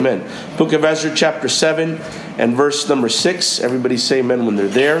Amen. Book of Ezra, chapter 7 and verse number 6. Everybody say amen when they're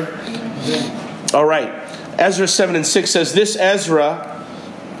there. All right. Ezra 7 and 6 says, "This Ezra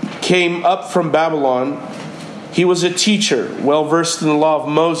came up from Babylon. He was a teacher, well versed in the law of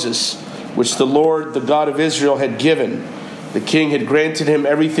Moses, which the Lord, the God of Israel, had given. The king had granted him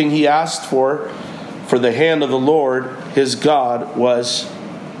everything he asked for the hand of the Lord, his God, was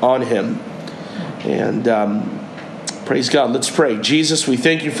on him." And praise God. Let's pray. Jesus, we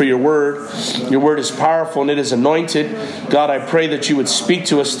thank you for your word. Your word is powerful and it is anointed. God, I pray that you would speak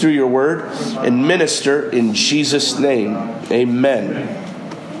to us through your word and minister in Jesus' name. Amen.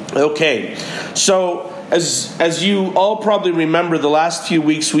 Okay, so as you all probably remember, the last few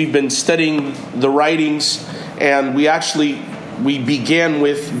weeks we've been studying the writings, and we began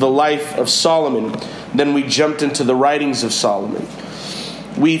with the life of Solomon. Then we jumped into the writings of Solomon.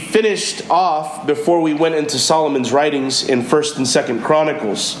 We finished off, before we went into Solomon's writings, in 1st and 2nd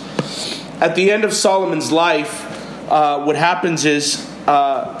Chronicles. At the end of Solomon's life, what happens is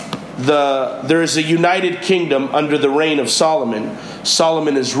there is a united kingdom under the reign of Solomon.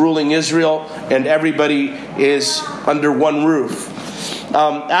 Solomon is ruling Israel, and everybody is under one roof.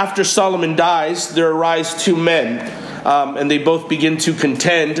 After Solomon dies, there arise two men, and they both begin to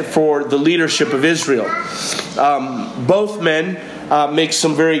contend for the leadership of Israel. Both men make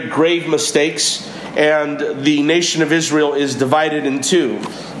some very grave mistakes, and the nation of Israel is divided in two,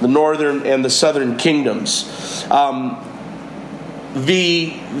 the northern and the southern kingdoms.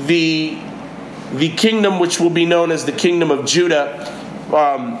 The kingdom which will be known as the kingdom of Judah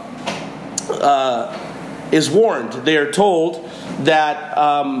is warned. They are told that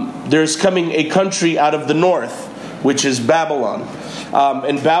there's coming a country out of the north, which is Babylon.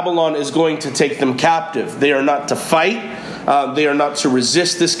 And Babylon is going to take them captive. They are not to fight. They are not to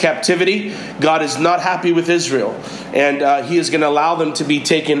resist this captivity. God is not happy with Israel, and He is going to allow them to be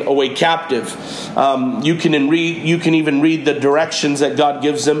taken away captive. You can even read the directions that God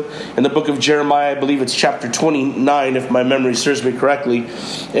gives them in the book of Jeremiah. I believe it's chapter 29, if my memory serves me correctly.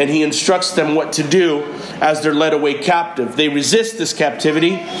 And He instructs them what to do as they're led away captive. They resist this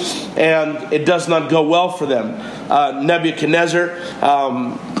captivity, and it does not go well for them. Nebuchadnezzar,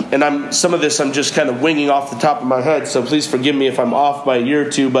 and some of this I'm just kind of winging off the top of my head, so please forgive me if I'm off by a year or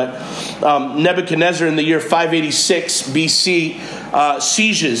two, but Nebuchadnezzar in the year 586 BC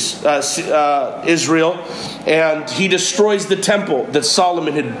sieges Israel, and he destroys the temple that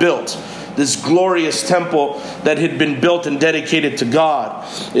Solomon had built. This glorious temple that had been built and dedicated to God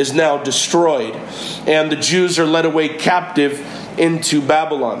is now destroyed, and the Jews are led away captive into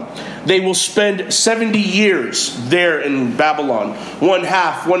Babylon. They will spend 70 years there in Babylon.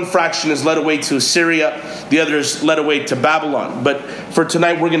 One fraction is led away to Assyria, the other is led away to Babylon. But for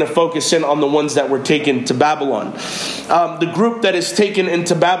tonight, we're going to focus in on the ones that were taken to Babylon. The group that is taken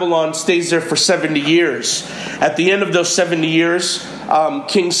into Babylon stays there for 70 years. At the end of those 70 years,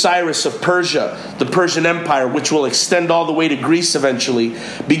 King Cyrus of Persia, the Persian Empire, which will extend all the way to Greece eventually,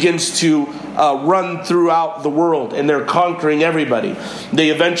 begins to run throughout the world, and they're conquering everybody. They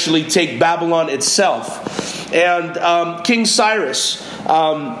eventually take Babylon itself. And King Cyrus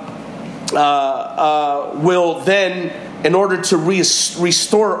will then, in order to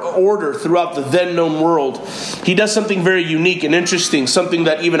restore order throughout the then known world, he does something very unique and interesting, something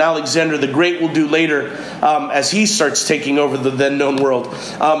that even Alexander the Great will do later as he starts taking over the then known world.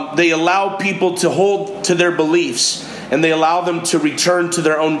 They allow people to hold to their beliefs, and they allow them to return to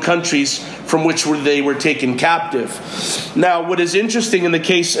their own countries from which they were taken captive. Now, what is interesting in the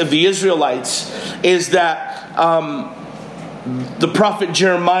case of the Israelites is that the prophet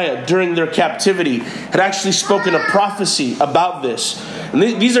Jeremiah, during their captivity, had actually spoken a prophecy about this. And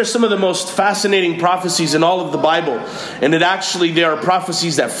these are some of the most fascinating prophecies in all of the Bible. And they are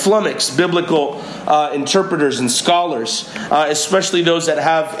prophecies that flummox biblical interpreters and scholars, especially those that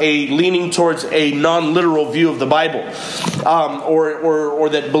have a leaning towards a non-literal view of the Bible, or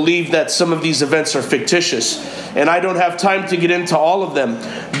that believe that some of these events are fictitious. And I don't have time to get into all of them.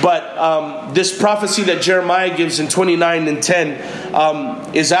 But this prophecy that Jeremiah gives in 29 and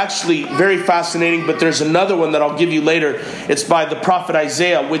 10 is actually very fascinating. But there's another one that I'll give you later. It's by the prophet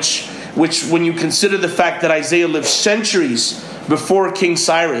Isaiah, which when you consider the fact that Isaiah lived centuries before King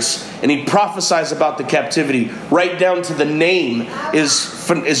Cyrus, and he prophesies about the captivity, right down to the name, is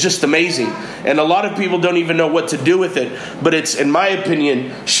just amazing. And a lot of people don't even know what to do with it. But it's, in my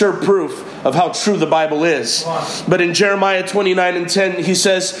opinion, sure proof of how true the Bible is. But in Jeremiah 29:10, he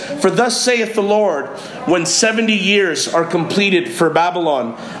says, "For thus saith the Lord, when 70 years are completed for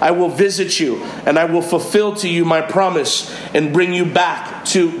Babylon, I will visit you, and I will fulfill to you my promise, and bring you back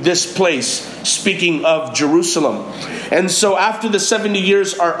to this place," speaking of Jerusalem. And so after the 70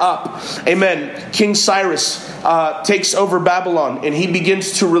 years are up, amen, King Cyrus takes over Babylon, and he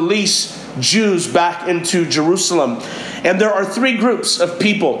begins to release Jews back into Jerusalem. And there are three groups of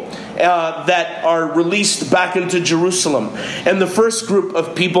people that are released back into Jerusalem. And the first group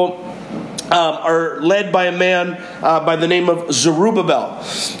of people are led by a man by the name of Zerubbabel.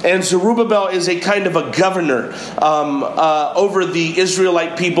 And Zerubbabel is a kind of a governor over the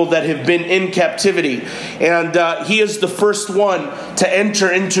Israelite people that have been in captivity. And he is the first one to enter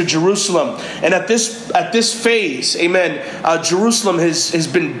into Jerusalem. And at this phase, amen, Jerusalem has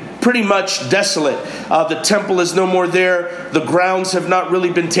been pretty much desolate. The temple is no more there. The grounds have not really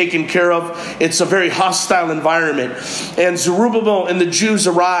been taken care of. It's a very hostile environment. And Zerubbabel and the Jews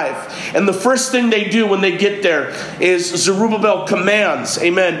arrive. And the first thing they do when they get there is Zerubbabel commands,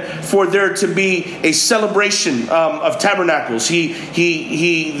 amen, for there to be a celebration of tabernacles. They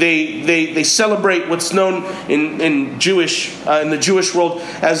celebrate what's known in the Jewish world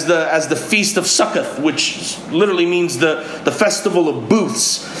as the Feast of Succoth, which literally means the festival of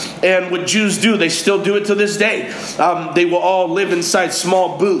booths. And what Jews do, they still do it to this day. They will all live inside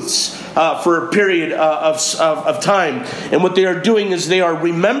small booths for a period of time. And what they are doing is they are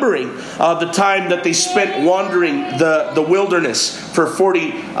remembering the time that they spent wandering the wilderness for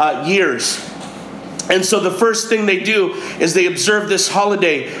 40 years. And so the first thing they do is they observe this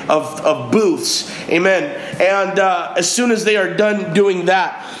holiday of booths. Amen. And as soon as they are done doing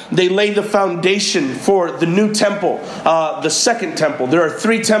that, they lay the foundation for the new temple, the second temple. There are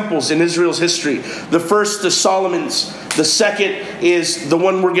three temples in Israel's history. The first is Solomon's. The second is the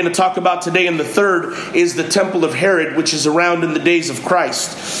one we're going to talk about today. And the third is the temple of Herod, which is around in the days of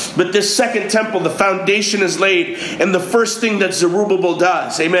Christ. But this second temple, the foundation is laid. And the first thing that Zerubbabel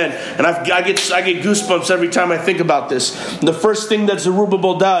does, amen. And I get goosebumps every time I think about this. The first thing that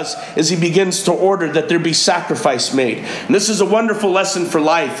Zerubbabel does is he begins to order that there be sacrifice made. And this is a wonderful lesson for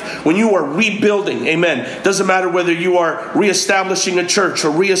life. When you are rebuilding, amen. Doesn't matter whether you are reestablishing a church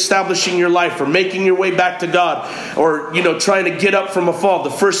or reestablishing your life or making your way back to God or trying to get up from a fall. The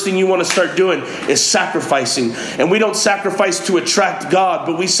first thing you want to start doing is sacrificing. And we don't sacrifice to attract God,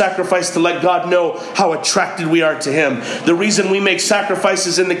 but we sacrifice to let God know how attracted we are to Him. The reason we make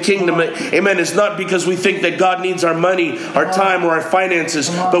sacrifices in the kingdom, amen, is not because we think that God needs our money, our time, or our finances,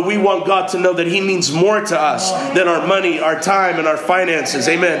 but we want God to know that He means more to us than our money, our time, and our finances.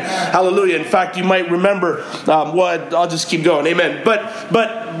 Amen. Hallelujah. In fact, you might remember, I'll just keep going. Amen.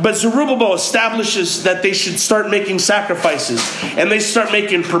 But Zerubbabel establishes that they should start making sacrifices, and they start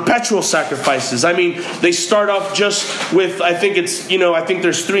making perpetual sacrifices. I mean, they start off just with, I think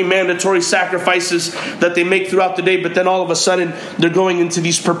there's 3 mandatory sacrifices that they make throughout the day, but then all of a sudden they're going into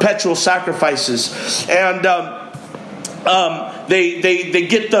these perpetual sacrifices. And they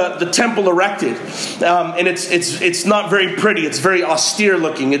get the temple erected, and it's not very pretty. It's very austere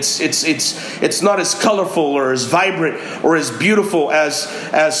looking. It's not as colorful or as vibrant or as beautiful as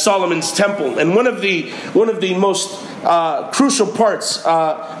Solomon's temple. And one of the most crucial parts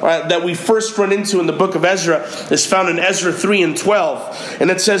that we first run into in the book of Ezra is found in Ezra 3:12,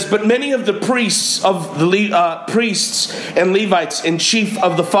 and it says, "But many of the priests and Levites and chief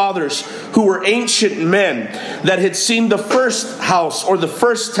of the fathers, who were ancient men that had seen the first house or the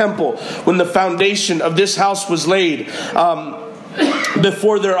first temple when the foundation of this house was laid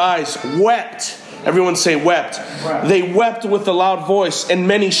before their eyes, wept." Everyone say wept. Right. They wept with a loud voice, and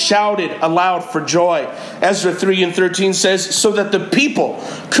many shouted aloud for joy. Ezra 3:13 says, "So that the people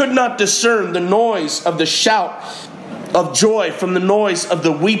could not discern the noise of the shout of joy from the noise of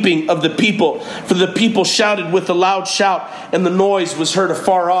the weeping of the people. For the people shouted with a loud shout, and the noise was heard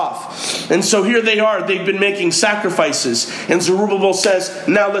afar off." And so here they are. They've been making sacrifices. And Zerubbabel says,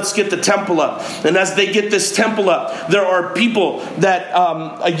 now let's get the temple up. And as they get this temple up, there are people that,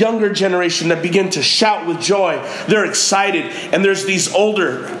 a younger generation, that begin to shout with joy. They're excited. And there's these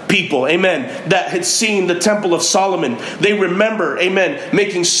older people, amen, that had seen the temple of Solomon. They remember, amen,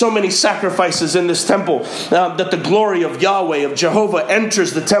 making so many sacrifices in this temple that the glory glory of Yahweh, of Jehovah,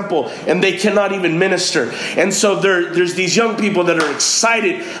 enters the temple, and they cannot even minister. And so there's these young people that are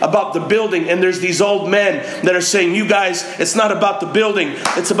excited about the building, and there's these old men that are saying, you guys, it's not about the building,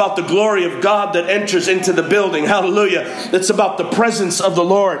 it's about the glory of God that enters into the building. Hallelujah. It's about the presence of the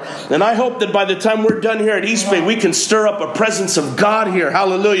Lord. And I hope that by the time we're done here at East Bay, we can stir up a presence of God here.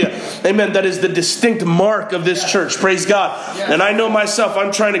 Hallelujah. Amen. That is the distinct mark of this church. Praise God. And I know myself,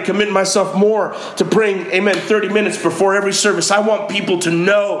 I'm trying to commit myself more to praying, amen, 30 minutes before every service. I want people to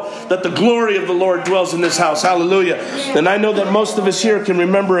know that the glory of the Lord dwells in this house. Hallelujah. And I know that most of us here can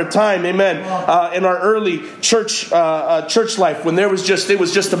remember a time, amen, in our early church life when it was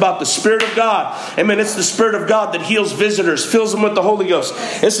just about the Spirit of God. Amen. It's the Spirit of God that heals visitors, fills them with the Holy Ghost.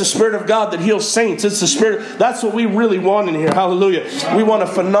 It's the Spirit of God that heals saints. It's the Spirit. That's what we really want in here. Hallelujah. We want a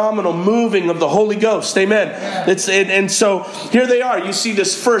phenomenal moving of the Holy Ghost. Amen. And so here they are. You see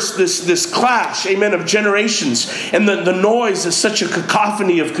this clash, amen, of generations. And the noise is such a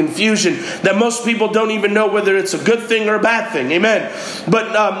cacophony of confusion that most people don't even know whether it's a good thing or a bad thing. Amen.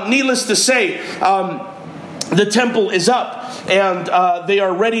 But needless to say, the temple is up. And they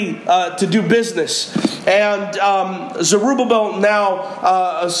are ready to do business. And Zerubbabel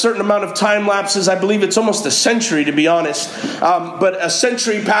now, a certain amount of time lapses. I believe it's almost a century, to be honest. But a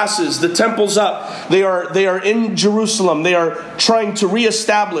century passes. The temple's up. They are in Jerusalem. They are trying to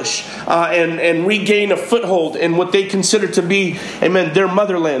reestablish and regain a foothold in what they consider to be, amen, their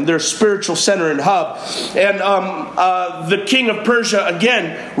motherland, their spiritual center and hub. And the king of Persia,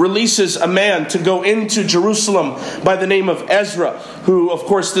 again, releases a man to go into Jerusalem by the name of Ezra, who, of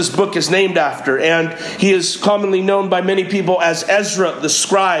course, this book is named after. And he is commonly known by many people as Ezra the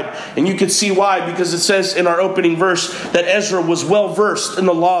scribe. And you can see why, because it says in our opening verse that Ezra was well versed in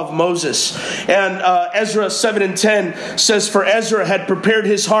the law of Moses. And Ezra 7 and 10 says, for Ezra had prepared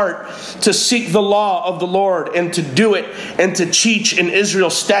his heart to seek the law of the Lord and to do it and to teach in Israel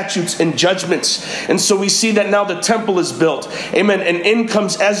statutes and judgments. And so we see that now the temple is built. Amen. And in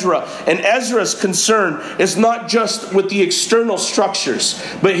comes Ezra. And Ezra's concern is not just with the external structures,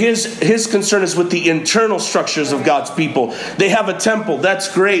 but his concern is with the internal structures of God's people. They have a temple.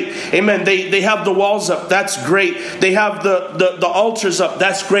 That's great. Amen. They have the walls up. That's great. They have the altars up.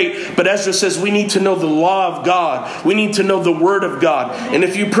 That's great. But Ezra says we need to know the law of God. We need to know the word of God. And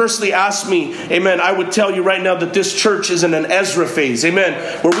if you personally ask me, amen, I would tell you right now that this church is in an Ezra phase. Amen.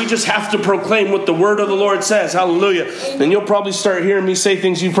 Where we just have to proclaim what the word of the Lord says. Hallelujah. And you'll probably start hearing me say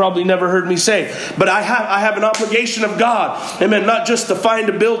things you probably never heard me say. But I have an obligation of God. Amen. Not just to find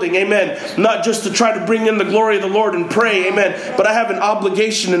a building. Amen. Not just to try to bring in the glory of the Lord and pray. Amen. But I have an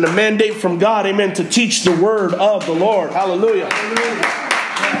obligation and a mandate from God. Amen. To teach the word of the Lord. Hallelujah.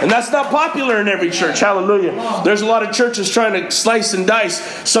 And that's not popular in every church. Hallelujah. There's a lot of churches trying to slice and dice.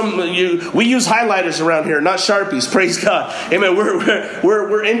 We use highlighters around here, not Sharpies. Praise God. Amen.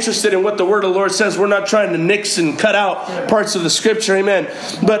 We're interested in what the word of the Lord says. We're not trying to nix and cut out parts of the scripture. Amen.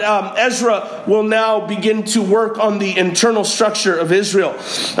 But Ezra will now begin to work on the internal structure of Israel.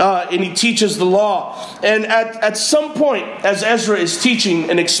 And he teaches the law. And at some point, as Ezra is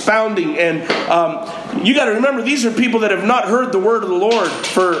teaching and expounding, and you got to remember, these are people that have not heard the word of the Lord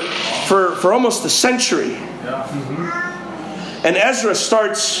for almost a century. Yeah. Mm-hmm. And Ezra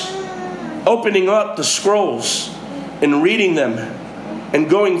starts opening up the scrolls and reading them and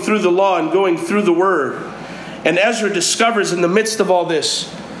going through the law and going through the word. And Ezra discovers in the midst of all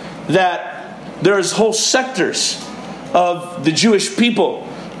this that there's whole sectors of the Jewish people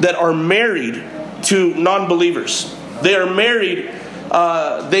that are married to non-believers. They are married.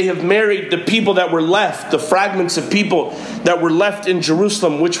 They have married the people that were left, the fragments of people that were left in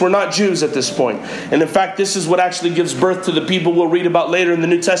Jerusalem, which were not Jews at this point. And in fact, this is what actually gives birth to the people we'll read about later in the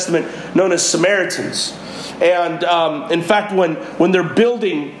New Testament, known as Samaritans. And in fact, when they're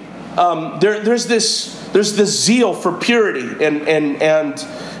building, there's this zeal for purity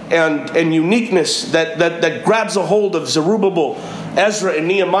and uniqueness that grabs a hold of Zerubbabel, Ezra, and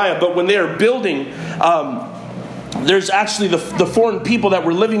Nehemiah. But when they are building, there's actually the foreign people that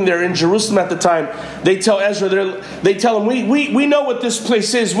were living there in Jerusalem at the time. They tell Ezra, they tell him, we know what this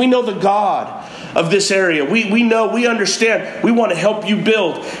place is. We know the God of this area. We know, we understand. We want to help you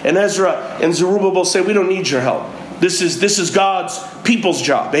build. And Ezra and Zerubbabel say, we don't need your help. This is God's people's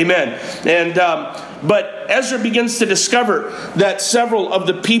job. Amen. And but Ezra begins to discover that several of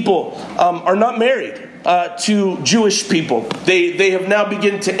the people are not married to Jewish people. They have now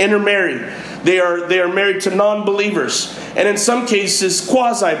begun to intermarry. They are married to non-believers, and in some cases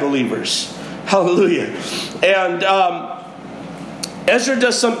quasi-believers. Hallelujah. And Ezra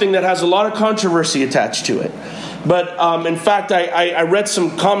does something that has a lot of controversy attached to it. But in fact, I read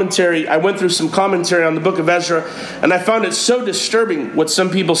some commentary. I went through some commentary on the book of Ezra, and I found it so disturbing what some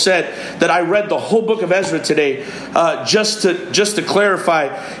people said that I read the whole book of Ezra today just to clarify,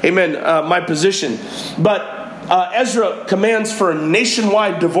 amen, my position. But Ezra commands for a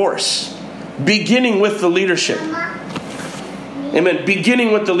nationwide divorce, beginning with the leadership. Amen.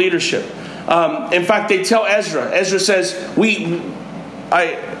 Beginning with the leadership. In fact, they tell Ezra. Ezra says,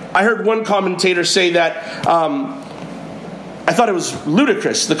 I heard one commentator say that, I thought it was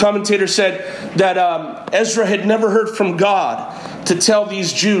ludicrous. The commentator said that Ezra had never heard from God to tell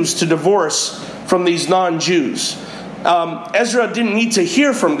these Jews to divorce from these non-Jews. Ezra didn't need to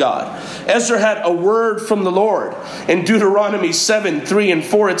hear from God. Ezra had a word from the Lord. In Deuteronomy 7, 3 and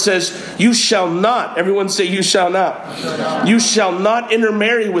 4, it says, you shall not, everyone say you shall not. You shall not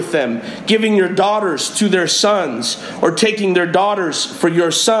intermarry with them, giving your daughters to their sons, or taking their daughters for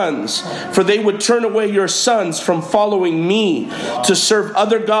your sons. For they would turn away your sons from following me to serve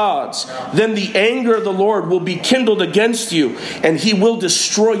other gods. Then the anger of the Lord will be kindled against you, and he will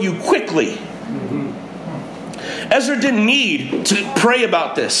destroy you quickly. Ezra didn't need to pray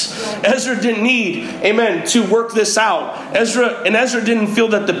about this. Ezra didn't need, amen, to work this out. Ezra didn't feel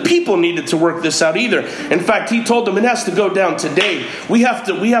that the people needed to work this out either. In fact, he told them it has to go down today. We have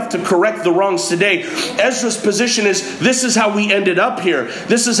to correct the wrongs today. Ezra's position is, this is how we ended up here.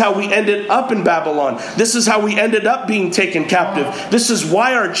 This is how we ended up in Babylon. This is how we ended up being taken captive. This is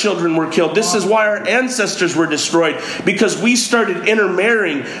why our children were killed. This is why our ancestors were destroyed. Because we started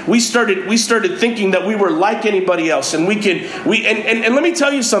intermarrying. We started thinking that we were like anybody else, and and let me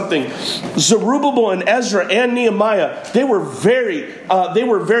tell you something. Zerubbabel and Ezra and Nehemiah, they were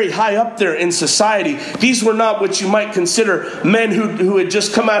very high up there in society. These were not what you might consider men who had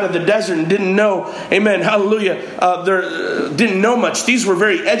just come out of the desert and didn't know, amen, hallelujah, didn't know much. These were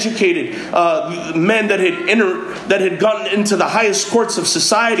very educated men that had gotten into the highest courts of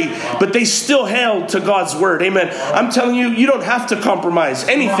society, but they still held to God's word, amen. I'm telling you, you don't have to compromise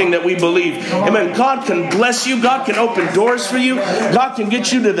anything that we believe, amen. God can bless you. God can open doors for you. God can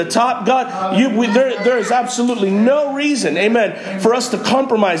get you to the top. There is absolutely no reason, amen, for us to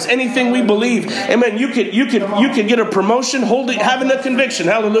compromise anything we believe. Amen. You could get a promotion having a conviction.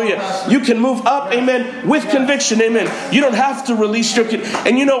 Hallelujah. You can move up, amen, with conviction. Amen. You don't have to release your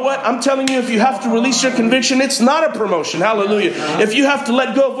and you know what? I'm telling you, if you have to release your conviction, it's not a promotion. Hallelujah. If you have to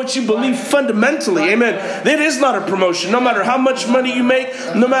let go of what you believe fundamentally, amen, it is not a promotion. No matter how much money you make,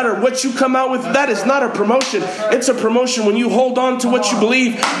 no matter what you come out with, that is not a promotion. It's a promotion when you hold on to what you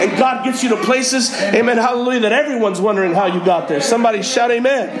believe and God gets you to places, amen, hallelujah, that everyone's wondering how you got there. Somebody shout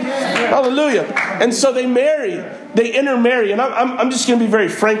amen. Hallelujah. And so they intermarry, and I'm just going to be very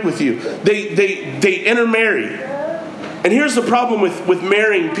frank with you. They intermarry. And here's the problem with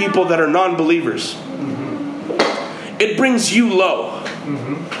marrying people that are non-believers. It brings you low.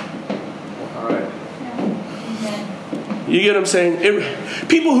 You get what I'm saying?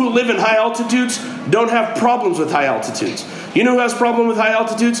 People who live in high altitudes don't have problems with high altitudes. You know who has problem with high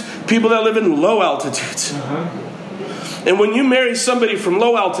altitudes? People that live in low altitudes. And when you marry somebody from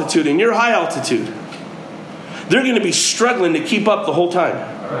low altitude and you're high altitude, they're going to be struggling to keep up the whole time.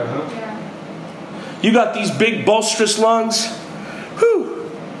 You got these big boisterous lungs. Whew.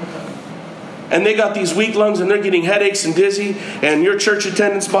 And they got these weak lungs and they're getting headaches and dizzy, and your church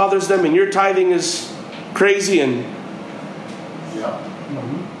attendance bothers them, and your tithing is crazy, and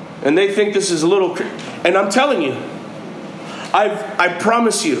they think this is a little... And I'm telling you, I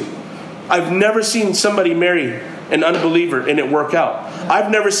promise you, I've never seen somebody marry an unbeliever and it work out.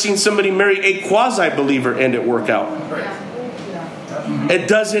 I've never seen somebody marry a quasi-believer and it work out. It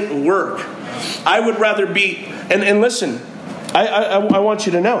doesn't work. I would rather be... And listen, I want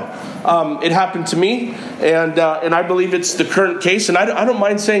you to know. It happened to me, and I believe it's the current case. And I don't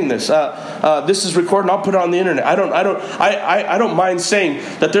mind saying this. This is recorded. I'll put it on the internet. I don't mind saying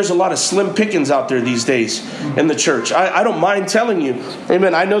that there's a lot of slim pickings out there these days in the church. I don't mind telling you,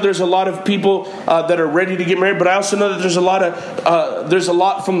 amen. I know there's a lot of people that are ready to get married, but I also know that there's a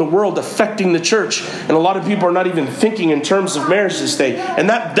lot from the world affecting the church, and a lot of people are not even thinking in terms of marriage this day, and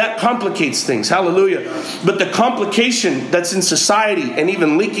that complicates things. Hallelujah. But the complication that's in society and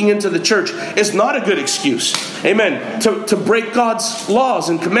even leaking into the church is not a good excuse, amen, to break God's laws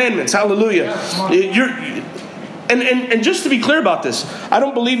and commandments. Hallelujah. And just to be clear about this, I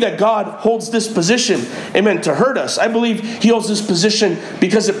don't believe that God holds this position, amen, to hurt us. I believe He holds this position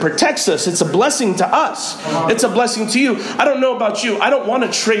because it protects us. It's a blessing to us. It's a blessing to you. I don't know about you. I don't want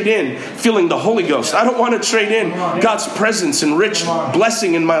to trade in feeling the Holy Ghost. I don't want to trade in God's presence and rich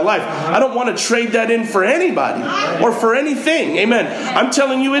blessing in my life. I don't want to trade that in for anybody or for anything. Amen. I'm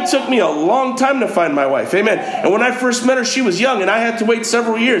telling you, it took me a long time to find my wife. Amen. And when I first met her, she was young, and I had to wait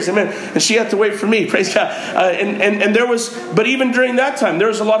several years. Amen. And she had to wait for me. Praise God. And there was, but even during that time, there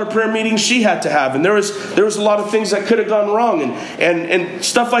was a lot of prayer meetings she had to have, and there was a lot of things that could have gone wrong, and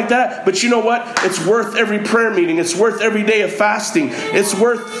stuff like that. But you know what? It's worth every prayer meeting. It's worth every day of fasting. It's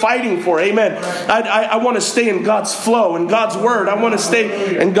worth fighting for. Amen. I want to stay in God's flow and God's word. I want to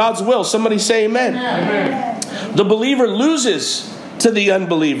stay in God's will. Somebody say amen. Amen. The believer loses to the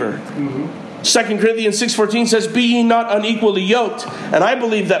unbeliever. 2 Corinthians 6:14 says, "Be ye not unequally yoked." And I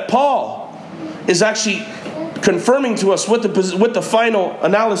believe that Paul is actually confirming to us what the final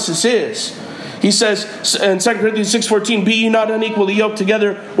analysis is. He says in 2 Corinthians 6:14, "Be ye not unequally yoked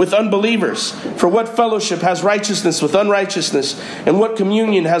together with unbelievers. For what fellowship has righteousness with unrighteousness? And what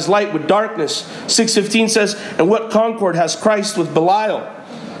communion has light with darkness?" 6:15 says, "And what concord has Christ with Belial?"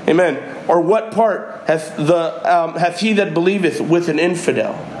 Amen. "Or what part hath he that believeth with an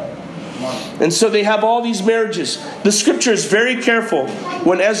infidel?" And so they have all these marriages. The scripture is very careful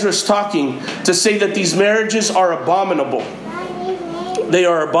when Ezra is talking to say that these marriages are abominable. They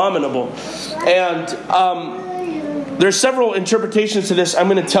are abominable. And there's several interpretations to this. I'm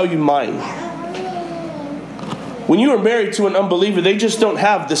going to tell you mine. When you are married to an unbeliever, they just don't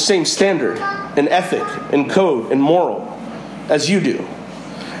have the same standard and ethic and code and moral as you do.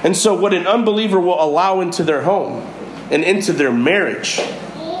 And so what an unbeliever will allow into their home and into their marriage,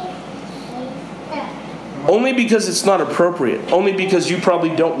 only because it's not appropriate, only because you probably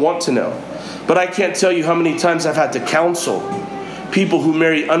don't want to know. But I can't tell you how many times I've had to counsel people who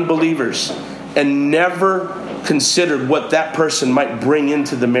marry unbelievers and never considered what that person might bring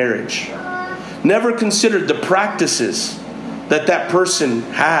into the marriage. Never considered the practices that that person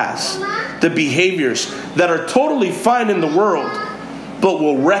has, the behaviors that are totally fine in the world, but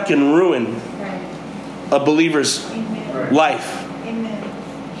will wreck and ruin a believer's life.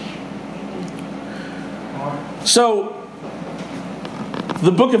 So,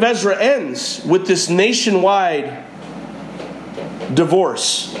 the book of Ezra ends with this nationwide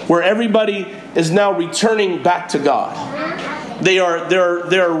divorce, where everybody is now returning back to God.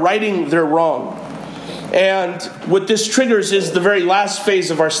 They're righting their wrong. And what this triggers is the very last phase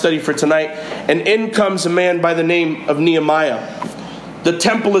of our study for tonight. And in comes a man by the name of Nehemiah. The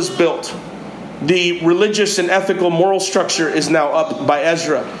temple is built. The religious and ethical moral structure is now up by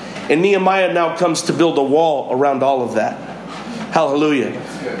Ezra. And Nehemiah now comes to build a wall around all of that. Hallelujah.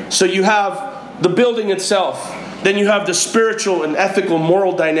 So you have the building itself. Then you have the spiritual and ethical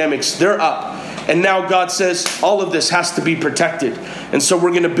moral dynamics. They're up. And now God says all of this has to be protected. And so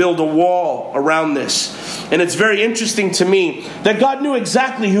we're going to build a wall around this. And it's very interesting to me that God knew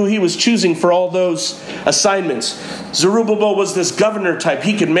exactly who He was choosing for all those assignments. Zerubbabel was this governor type.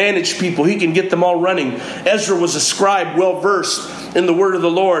 He can manage people. He can get them all running. Ezra was a scribe, well-versed in the word of the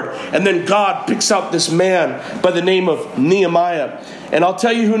Lord. And then God picks out this man by the name of Nehemiah. And I'll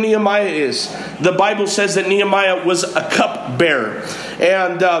tell you who Nehemiah is. The Bible says that Nehemiah was a cupbearer.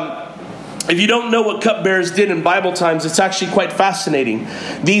 And if you don't know what cupbearers did in Bible times, it's actually quite fascinating.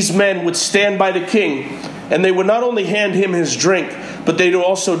 These men would stand by the king, and they would not only hand him his drink, but they'd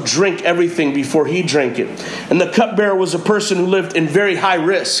also drink everything before he drank it. And the cupbearer was a person who lived in very high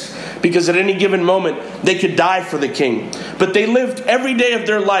risk, because at any given moment, they could die for the king. But they lived every day of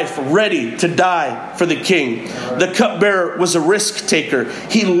their life ready to die for the king. The cupbearer was a risk taker.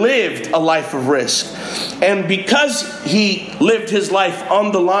 He lived a life of risk. And because he lived his life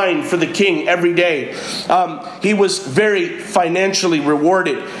on the line for the king every day, he was very financially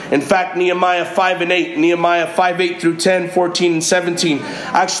rewarded. In fact, Nehemiah 5 and 8, Nehemiah 5:8 through 10, 14 and 17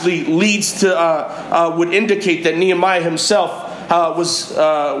 actually leads to, would indicate that Nehemiah himself had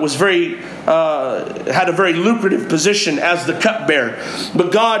a very lucrative position as the cupbearer.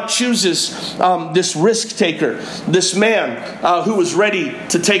 But God chooses this risk taker, this man who was ready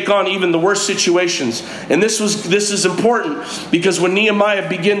to take on even the worst situations. And this is important, because when Nehemiah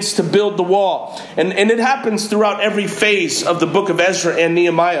begins to build the wall, and it happens throughout every phase of the book of Ezra and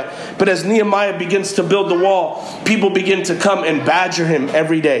Nehemiah, but as Nehemiah begins to build the wall, people begin to come and badger him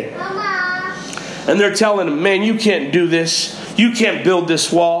every day. And they're telling him, man, you can't do this. You can't build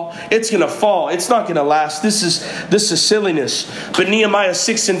this wall. It's going to fall. It's not going to last. This is silliness. But Nehemiah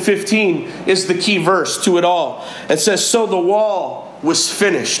 6 and 15 is the key verse to it all. It says, "So the wall was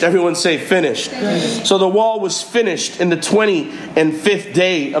finished. Everyone say finished. Finished. So the wall was finished in the 25th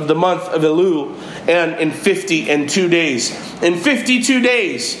day of the month of Elul, and in 52 days. In 52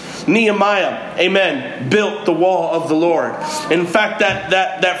 days, Nehemiah, amen, built the wall of the Lord. In fact,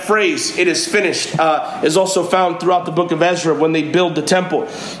 that phrase, "it is finished," is also found throughout the book of Ezra when they build the temple.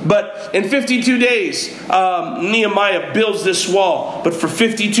 But in 52 days, Nehemiah builds this wall. But for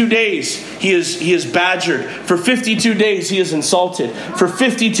 52 days, he is badgered. For 52 days, he is insulted. For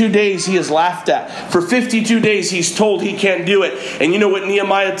 52 days, he is laughed at. For 52 days, he's told he can't do it. And you know what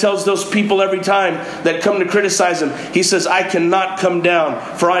Nehemiah tells those people every time that come to criticize him? He says, "I cannot come down,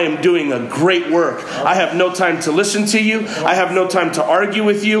 for I am doing a great work. I have no time to listen to you. I have no time to argue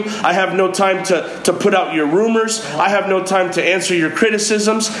with you. I have no time to put out your rumors. I have no time to answer your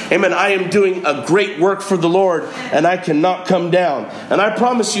criticisms. Amen. I am doing a great work for the Lord, and I cannot come down." And I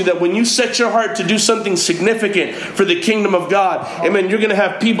promise you that when you set your heart to do something significant for the kingdom of God, amen, you're going to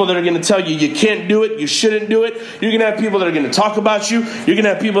have people that are going to tell you can't do it, you shouldn't do it. You're going to have people that are going to talk about you. You're going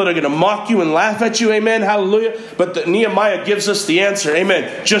to have people that are going to mock you and laugh at you. Amen. Hallelujah. But Nehemiah gives us the answer. Amen.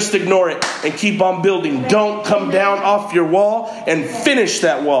 Just ignore it and keep on building. Don't come down off your wall, and finish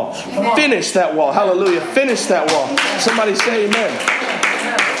that wall. Finish that wall. Hallelujah. Finish that wall. Somebody say amen.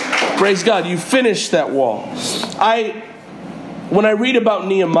 Praise God. You finish that wall. When I read about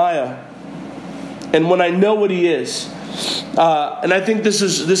Nehemiah, and when I know what he is, and I think this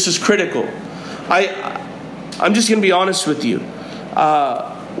is critical. I'm just going to be honest with you.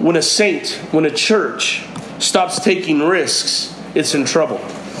 When a saint, when a church stops taking risks, it's in trouble.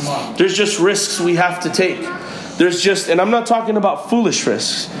 There's just risks we have to take. And I'm not talking about foolish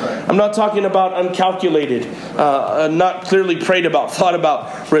risks. I'm not talking about uncalculated, not clearly prayed about, thought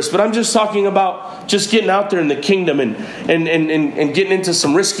about risks. But I'm just talking about just getting out there in the kingdom and getting into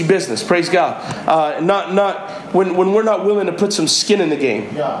some risky business. Praise God. Not when we're not willing to put some skin in the game.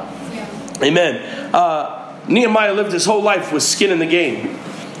 Amen. Nehemiah lived his whole life with skin in the game.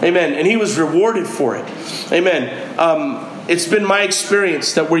 Amen. And he was rewarded for it. Amen. It's been my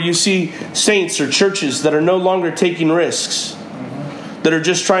experience that where you see saints or churches that are no longer taking risks, that are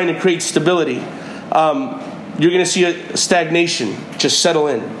just trying to create stability, you're going to see a stagnation just settle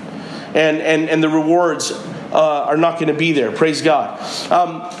in. And the rewards are not going to be there. Praise God.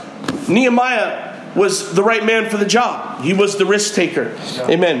 Nehemiah was the right man for the job. He was the risk taker.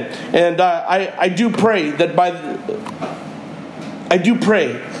 Amen. And I do pray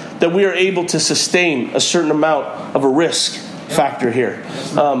that we are able to sustain a certain amount of a risk factor here.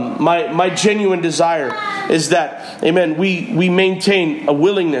 My genuine desire is that, amen, we maintain a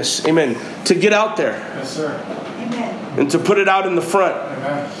willingness, amen, to get out there. Yes, sir. Amen. And to put it out in the front.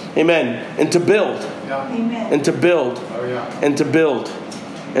 Amen. Amen. And to build. Yeah. Amen. And to build. Oh, yeah. And to build.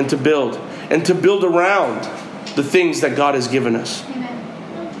 And to build. And to build around the things that God has given us.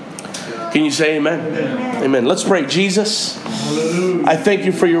 Amen. Can you say amen? Amen. Amen. Let's pray. Jesus, Hallelujah. I thank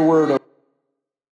you for your word.